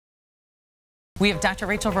We have Dr.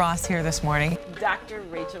 Rachael Ross here this morning. Dr.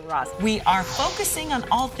 Rachael Ross. We are focusing on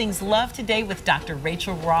all things love today with Dr.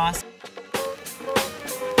 Rachael Ross.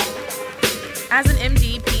 As an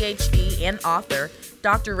MD, PhD, and author,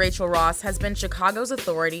 Dr. Rachael Ross has been Chicago's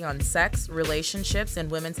authority on sex, relationships, and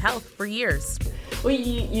women's health for years. Well,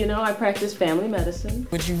 you know, I practice family medicine.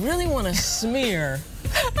 Would you really want to smear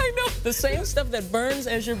I know the same stuff that burns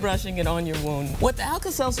as you're brushing it on your wound? What the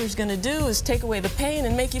Alka-Seltzer is going to do is take away the pain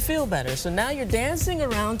and make you feel better. So now you're dancing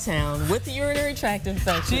around town with the urinary tract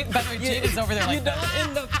infection. By the way, Jade is over there like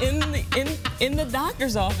that. You don't in the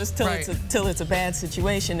doctor's office till it's a bad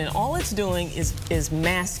situation, and all it's doing is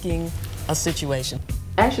masking a situation.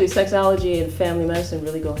 Actually, sexology and family medicine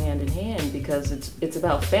really go hand in hand because it's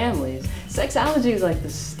about families. Sexology is like the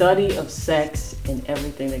study of sex and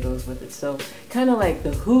everything that goes with it. So kind of like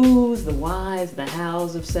the who's, the whys, the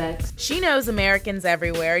hows of sex. She knows Americans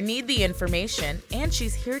everywhere need the information, and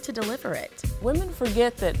she's here to deliver it. Women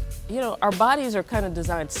forget that, you know, our bodies are kind of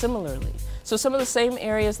designed similarly. So some of the same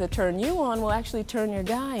areas that turn you on will actually turn your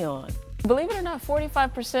guy on. Believe it or not,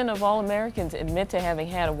 45% of all Americans admit to having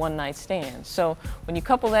had a one-night stand. So when you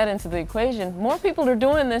couple that into the equation, more people are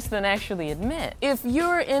doing this than actually admit. If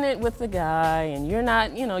you're in it with the guy and you're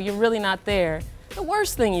not, you know, you're really not there, the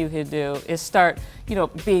worst thing you could do is start, you know,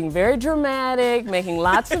 being very dramatic, making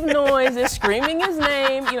lots of noises, screaming his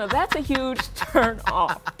name. You know, that's a huge turn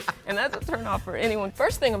off. And that's a turn off for anyone.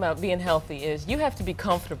 First thing about being healthy is you have to be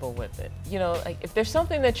comfortable with it. You know, like if there's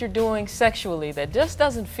something that you're doing sexually that just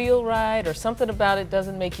doesn't feel right or something about it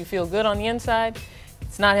doesn't make you feel good on the inside,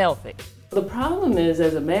 it's not healthy. The problem is,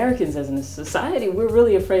 as Americans, as a society, we're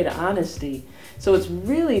really afraid of honesty. So it's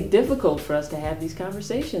really difficult for us to have these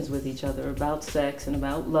conversations with each other about sex and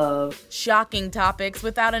about love. Shocking topics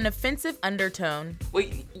without an offensive undertone. Well,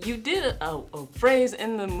 you did a phrase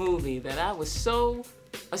in the movie that I was so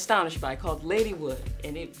astonished by called Ladywood,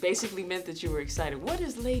 and it basically meant that you were excited. What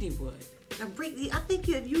is Ladywood? Now, I think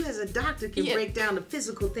you as a doctor can break down the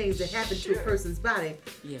physical things that happen to a person's body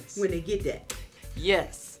when they get that.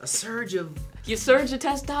 Yes. A surge of... Your surge of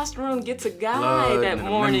testosterone gets a guy blood that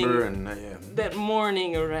morning, and, that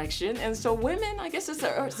morning erection, and so women, I guess it's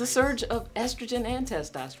a surge of estrogen and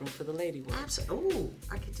testosterone for the Ladywood. Absolutely. Oh,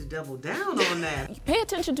 I get to double down on that. Pay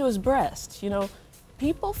attention to his breast. You know,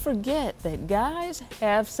 people forget that guys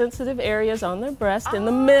have sensitive areas on their breast in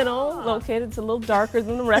the middle, located. It's a little darker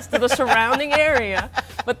than the rest of the surrounding area.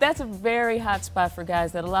 But that's a very hot spot for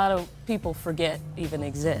guys that a lot of people forget even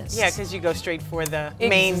exists. Yeah, because you go straight for the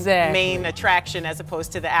main attraction as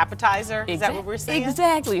opposed to the appetizer. Is that what we're saying?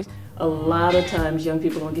 Exactly. A lot of times young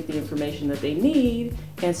people don't get the information that they need,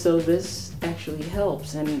 and so this actually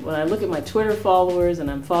helps. And when I look at my Twitter followers and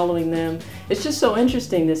I'm following them, it's just so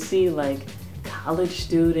interesting to see like college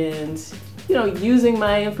students, you know, using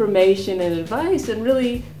my information and advice and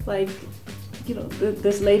really like, you know,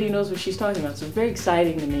 this lady knows what she's talking about. So it's very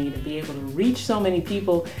exciting to me to be able to reach so many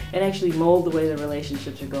people and actually mold the way their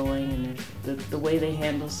relationships are going and the way they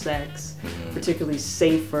handle sex, particularly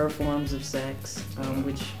safer forms of sex,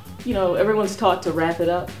 which, you know, everyone's taught to wrap it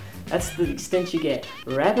up. That's the extent you get.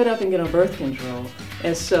 Wrap it up and get on birth control.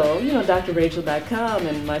 And so, you know, DrRachael.com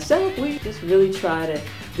and myself, we just really try to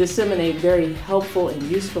disseminate very helpful and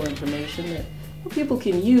useful information that people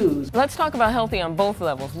can use. Let's talk about healthy on both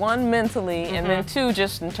levels. One, mentally, and then two,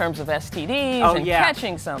 just in terms of STDs and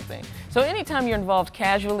catching something. So anytime you're involved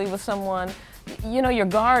casually with someone, you know, your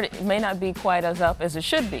guard may not be quite as up as it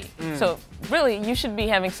should be. So really, you should be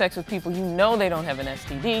having sex with people you know they don't have an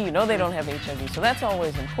STD, you know they don't have HIV, so that's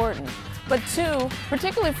always important. But two,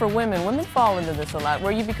 particularly for women, women fall into this a lot,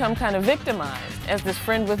 where you become kind of victimized as this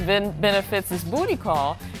friend with benefits, this booty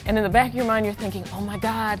call, and in the back of your mind you're thinking, oh my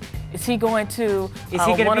God, is he going to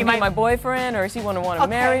want to be my boyfriend, or is he going to want to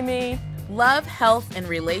marry me? Love, health, and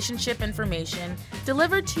relationship information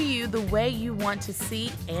delivered to you the way you want to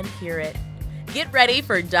see and hear it. Get ready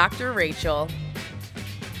for Dr. Rachael.